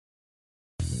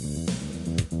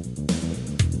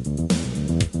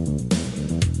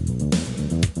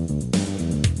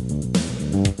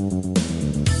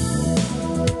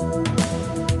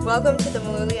Welcome to the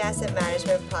Mullooly Asset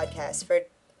Management podcast for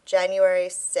January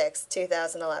 6,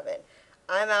 2011.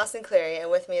 I'm Allison Cleary, and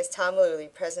with me is Tom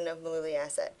Mullooly, president of Mullooly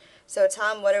Asset. So,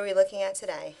 Tom, what are we looking at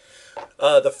today?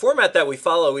 The format that we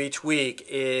follow each week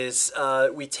is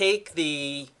we take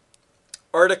the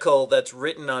article that's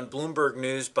written on Bloomberg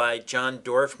News by John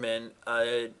Dorfman.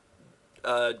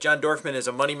 John Dorfman is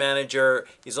a money manager.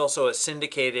 He's also a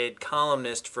syndicated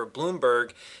columnist for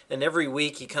Bloomberg, and every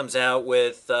week he comes out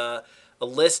with a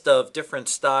list of different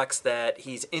stocks that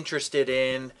he's interested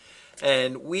in.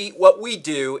 And what we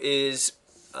do is,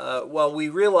 we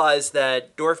realize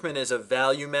that Dorfman is a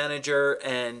value manager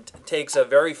and takes a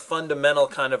very fundamental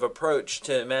kind of approach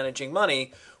to managing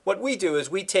money. What we do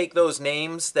is we take those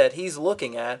names that he's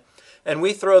looking at and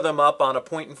we throw them up on a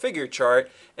point and figure chart,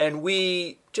 and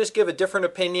we just give a different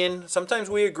opinion. Sometimes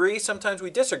we agree, sometimes we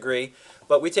disagree,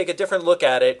 but we take a different look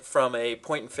at it from a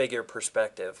point and figure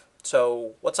perspective.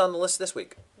 So what's on the list this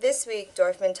week? This week,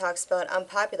 Dorfman talks about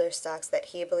unpopular stocks that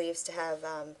he believes to have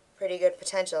pretty good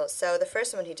potential. So the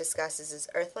first one he discusses is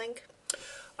Earthlink.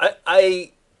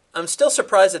 I'm still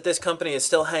surprised that this company is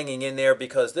still hanging in there,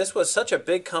 because this was such a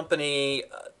big company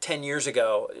 10 years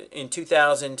ago, in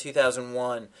 2000,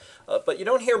 2001. But you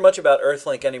don't hear much about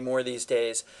Earthlink anymore these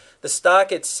days. The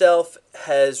stock itself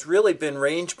has really been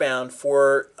range-bound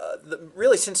for,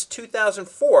 really since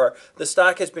 2004. The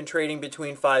stock has been trading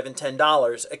between $5 and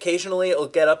 $10. Occasionally it'll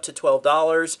get up to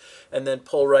 $12 and then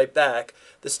pull right back.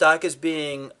 The stock is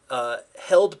being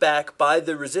held back by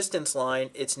the resistance line.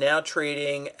 It's now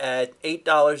trading at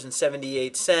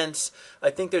 $8.78. I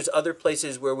think there's other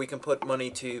places where we can put money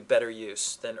to better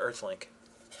use than Earthlink.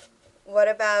 What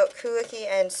about Mullooly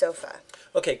and Sofa?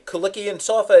 Okay, Mullooly and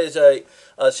Sofa is a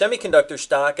semiconductor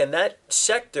stock, and that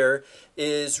sector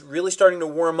is really starting to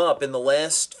warm up. In the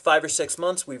last 5 or 6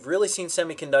 months, we've really seen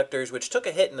semiconductors, which took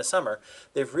a hit in the summer.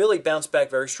 They've really bounced back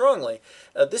very strongly.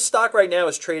 This stock right now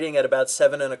is trading at about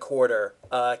 7.25.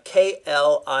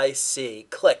 KLIC,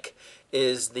 click,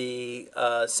 is the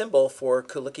symbol for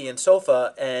Mullooly and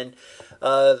Sofa, and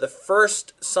the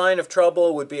first sign of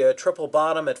trouble would be a triple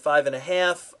bottom at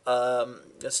 5.5.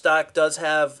 The stock does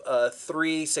have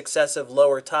 3 successive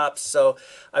lower tops, so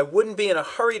I wouldn't be in a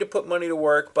hurry to put money to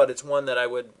work, but it's one that I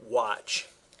would watch.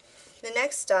 The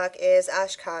next stock is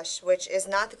Oshkosh, which is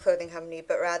not the clothing company,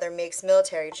 but rather makes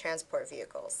military transport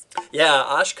vehicles. Yeah,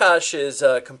 Oshkosh is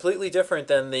completely different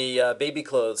than the baby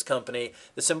clothes company.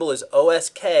 The symbol is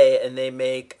OSK, and they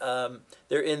make,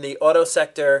 they're in the auto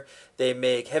sector. They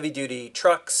make heavy-duty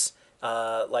trucks,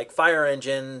 like fire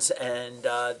engines, and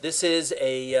this is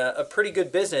a pretty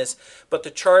good business. But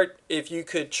the chart, if you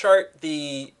could chart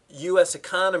the U.S.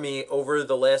 economy over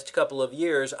the last couple of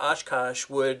years, Oshkosh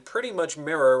would pretty much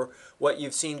mirror what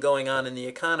you've seen going on in the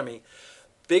economy.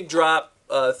 Big drop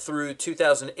through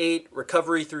 2008,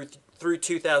 recovery through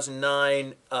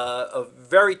 2009, a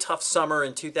very tough summer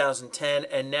in 2010,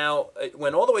 and now it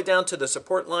went all the way down to the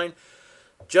support line.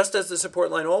 Just as the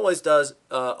support line always does,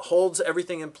 holds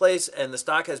everything in place, and the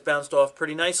stock has bounced off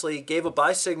pretty nicely. Gave a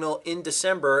buy signal in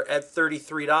December at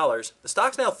 $33. The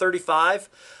stock's now $35.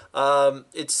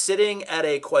 It's sitting at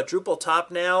a quadruple top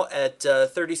now at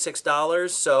 $36.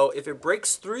 So if it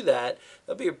breaks through that,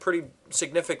 that'll be a pretty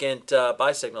significant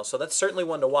buy signal. So that's certainly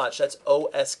one to watch. That's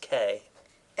OSK.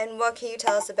 And what can you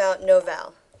tell us about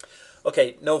Novell?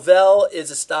 Okay, Novell is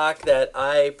a stock that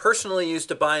I personally used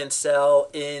to buy and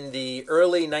sell in the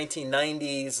early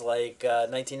 1990s, like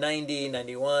 1990,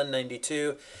 91,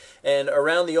 92. And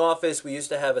around the office, we used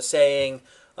to have a saying,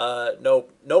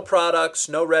 no products,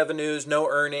 no revenues, no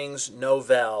earnings,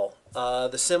 Novell.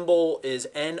 The symbol is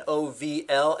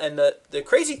NOVL, and the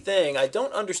crazy thing, I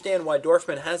don't understand why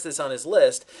Dorfman has this on his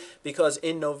list, because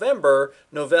in November,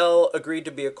 Novell agreed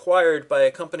to be acquired by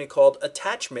a company called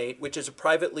Attachmate, which is a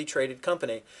privately traded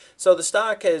company. So the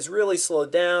stock has really slowed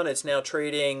down. It's now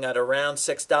trading at around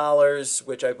 $6,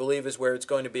 which I believe is where it's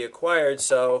going to be acquired.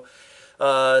 So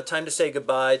time to say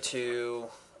goodbye to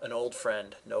an old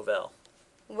friend, Novell.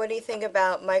 What do you think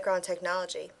about Micron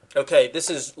Technology? Okay, this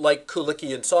is like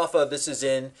Mullooly and Sofa. This is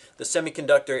in the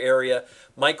semiconductor area.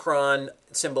 Micron,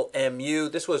 symbol MU.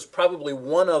 This was probably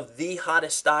one of the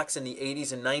hottest stocks in the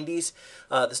 80s and 90s.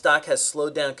 The stock has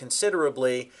slowed down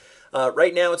considerably.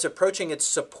 Right now it's approaching its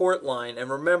support line. And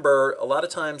remember, a lot of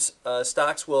times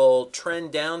stocks will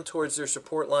trend down towards their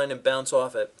support line and bounce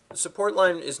off it. The support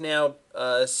line is now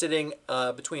sitting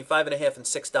between $5.5 and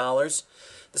 $6.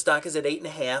 The stock is at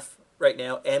 8.5 right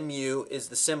now. MU is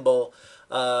the symbol.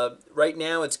 Right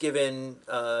now it's given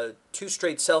 2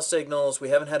 straight sell signals. We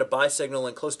haven't had a buy signal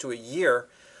in close to a year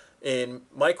in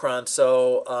Micron,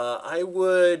 so I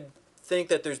would think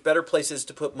that there's better places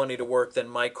to put money to work than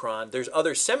Micron. There's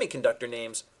other semiconductor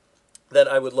names that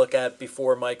I would look at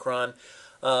before Micron.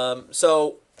 That's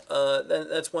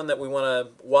one that we want to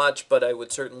watch, but I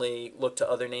would certainly look to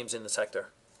other names in the sector.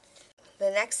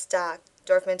 The next stock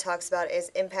Dorfman talks about is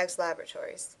Impax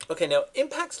Laboratories. Okay, now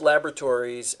Impax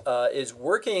Laboratories is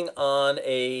working on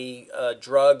a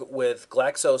drug with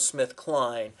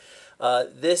GlaxoSmithKline.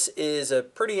 This is a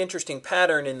pretty interesting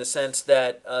pattern in the sense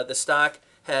that the stock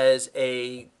has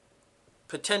a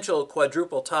potential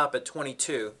quadruple top at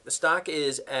 22. The stock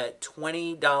is at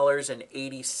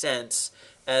 $20.80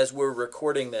 as we're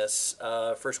recording this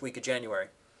first week of January.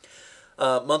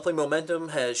 Monthly momentum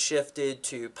has shifted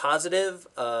to positive.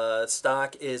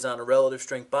 Stock is on a relative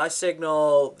strength buy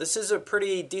signal. This is a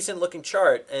pretty decent looking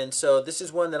chart, and so this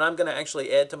is one that I'm going to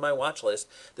actually add to my watch list.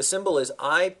 The symbol is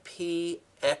IPXL,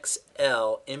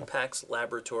 Impax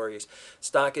Laboratories.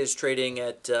 Stock is trading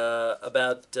at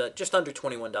about just under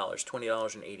 $21,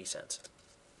 $20.80.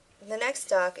 The next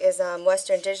stock is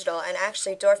Western Digital, and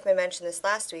actually Dorfman mentioned this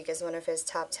last week as one of his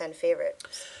top 10 favorites.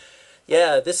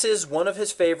 Yeah, this is one of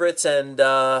his favorites, and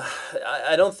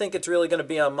I don't think it's really going to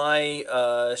be on my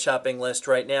shopping list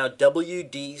right now.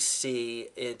 WDC,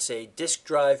 it's a disk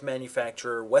drive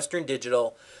manufacturer, Western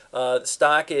Digital. The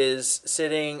stock is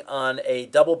sitting on a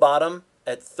double bottom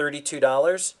at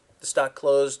 $32. The stock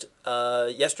closed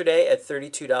yesterday at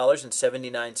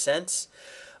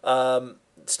 $32.79.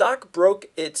 Stock broke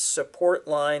its support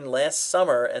line last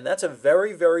summer, and that's a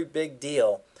very, very big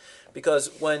deal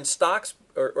because when stocks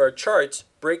or charts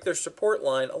break their support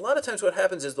line, a lot of times what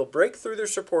happens is they'll break through their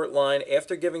support line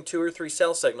after giving 2 or 3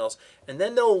 sell signals, and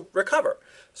then they'll recover.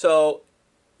 So,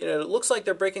 it looks like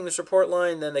they're breaking the support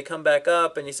line, then they come back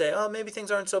up, and you say, oh, maybe things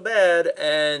aren't so bad,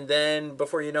 and then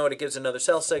before you know it, it gives another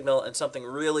sell signal, and something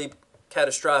really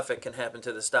catastrophic can happen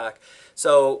to the stock.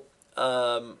 So,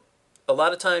 a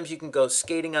lot of times you can go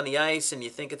skating on the ice and you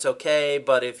think it's okay,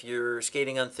 but if you're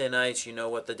skating on thin ice, you know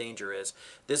what the danger is.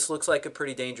 This looks like a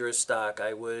pretty dangerous stock.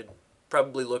 I would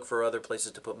probably look for other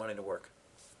places to put money to work.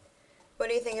 What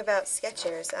do you think about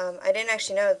Skechers? I didn't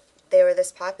actually know they were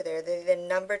this popular. They're the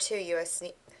number two U.S.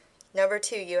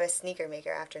 sneaker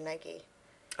maker after Nike.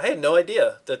 I had no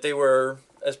idea that they were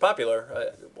as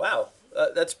popular. Wow.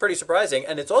 That's pretty surprising.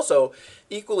 And it's also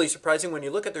equally surprising when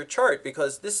you look at their chart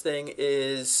because this thing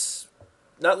is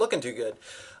not looking too good.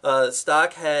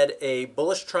 Stock had a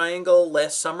bullish triangle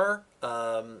last summer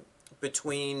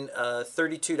between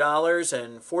 $32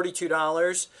 and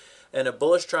 $42. And a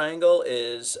bullish triangle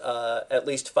is at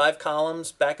least 5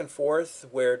 columns back and forth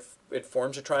where it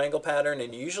forms a triangle pattern.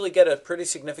 And you usually get a pretty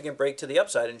significant break to the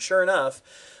upside. And sure enough,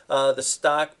 the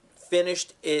stock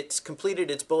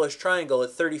completed its bullish triangle at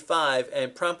 35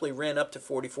 and promptly ran up to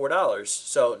 $44.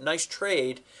 So nice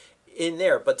trade in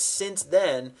there. But since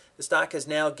then, the stock has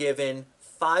now given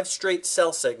 5 straight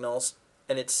sell signals,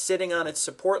 and it's sitting on its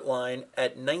support line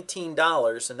at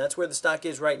 $19, and that's where the stock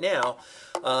is right now.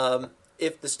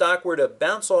 If the stock were to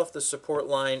bounce off the support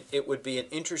line, it would be an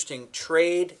interesting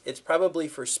trade. It's probably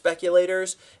for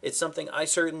speculators. It's something I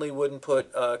certainly wouldn't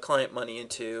put client money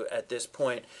into at this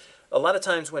point. A lot of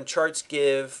times when charts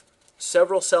give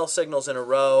several sell signals in a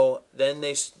row, then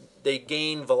they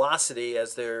gain velocity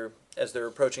as they're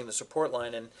approaching the support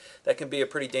line, and that can be a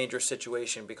pretty dangerous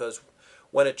situation because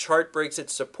when a chart breaks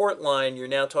its support line, you're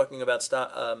now talking about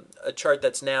a chart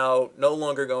that's now no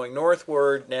longer going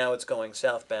northward, now it's going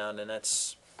southbound, and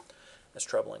that's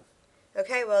troubling.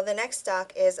 Okay, well, the next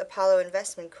stock is Apollo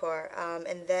Investment Corp.,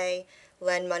 and they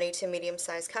lend money to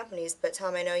medium-sized companies, but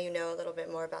Tom, I know you know a little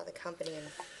bit more about the company.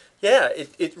 Yeah,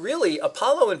 it really,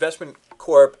 Apollo Investment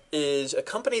Corp is a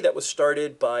company that was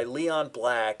started by Leon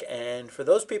Black, and for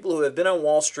those people who have been on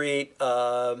Wall Street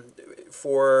for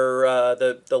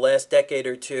the last decade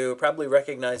or two, probably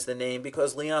recognize the name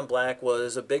because Leon Black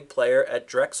was a big player at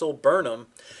Drexel Burnham,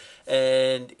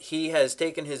 and he has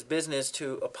taken his business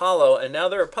to Apollo, and now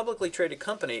they're a publicly traded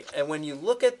company. And when you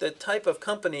look at the type of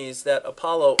companies that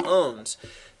Apollo owns,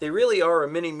 they really are a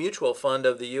mini mutual fund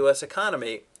of the U.S.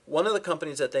 economy. One of the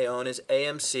companies that they own is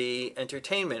AMC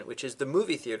Entertainment, which is the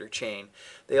movie theater chain.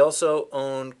 They also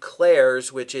own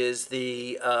Claire's, which is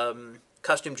the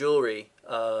costume jewelry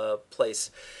place.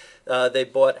 They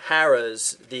bought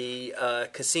Harrah's, the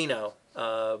casino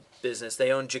business.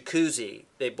 They own Jacuzzi.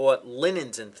 They bought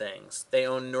Linens and Things. They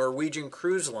own Norwegian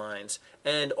Cruise Lines.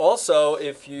 And also,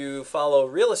 if you follow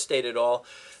real estate at all,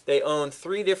 they own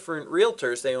 3 different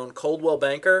realtors. They own Coldwell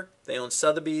Banker, they own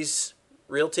Sotheby's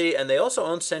Realty, and they also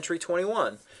own Century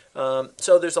 21.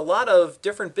 So there's a lot of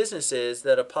different businesses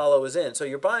that Apollo is in. So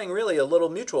you're buying really a little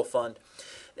mutual fund.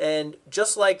 And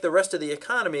just like the rest of the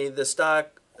economy, the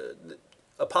stock,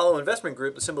 Apollo Investment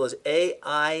Group. The symbol is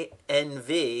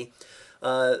AINV.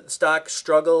 The stock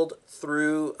struggled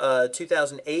through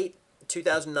 2008.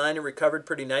 2009 it recovered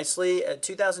pretty nicely. At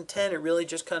 2010 it really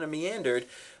just kind of meandered.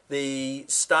 The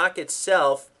stock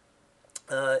itself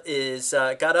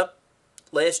got up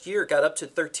last year, got up to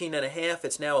 13.5.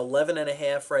 It's now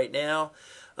 11.5 right now.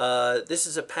 This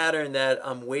is a pattern that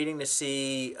I'm waiting to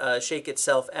see shake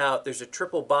itself out. There's a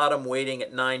triple bottom waiting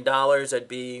at $9. I'd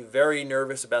be very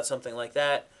nervous about something like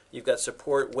that. You've got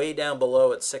support way down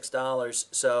below at $6.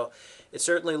 So it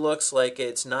certainly looks like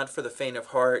it's not for the faint of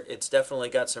heart. It's definitely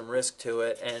got some risk to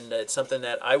it, and it's something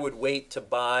that I would wait to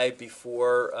buy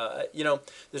before,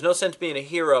 there's no sense being a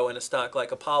hero in a stock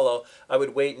like Apollo. I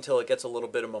would wait until it gets a little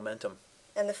bit of momentum.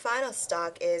 And the final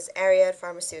stock is Ariad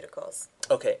Pharmaceuticals.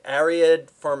 Okay, Ariad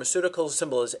Pharmaceuticals,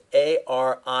 symbol is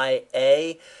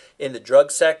ARIA. In the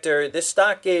drug sector, this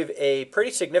stock gave a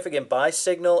pretty significant buy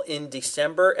signal in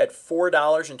December at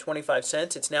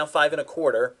 $4.25. It's now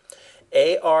 5.25.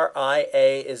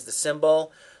 ARIA is the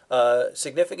symbol.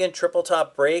 Significant triple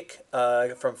top break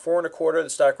from 4.25. The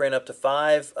stock ran up to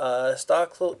 5.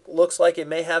 Stock looks like it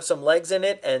may have some legs in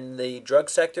it, and the drug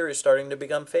sector is starting to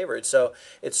become favored. So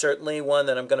it's certainly one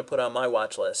that I'm going to put on my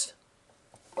watch list.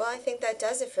 Well, I think that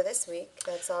does it for this week.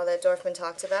 That's all that Dorfman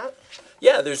talked about.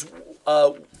 Yeah, there's,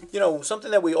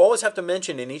 something that we always have to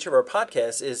mention in each of our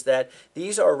podcasts is that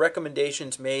these are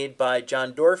recommendations made by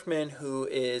John Dorfman, who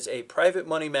is a private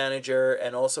money manager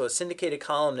and also a syndicated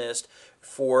columnist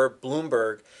for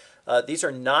Bloomberg. These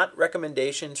are not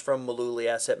recommendations from Mullooly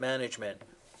Asset Management.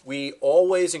 We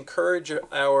always encourage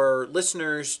our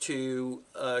listeners to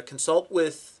consult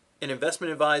with an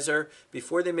investment advisor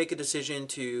before they make a decision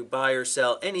to buy or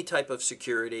sell any type of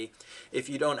security. If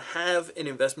you don't have an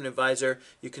investment advisor,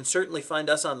 you can certainly find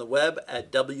us on the web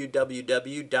at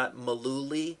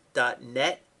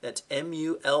www.mullooly.net. That's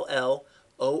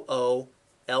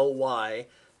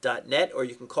MULLOOLY.net, or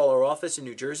you can call our office in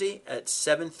New Jersey at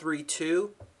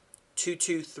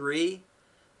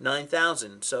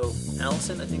 732-223-9000. So,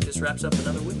 Allison, I think this wraps up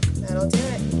another week. That'll do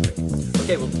it.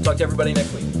 Okay, we'll talk to everybody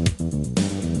next week.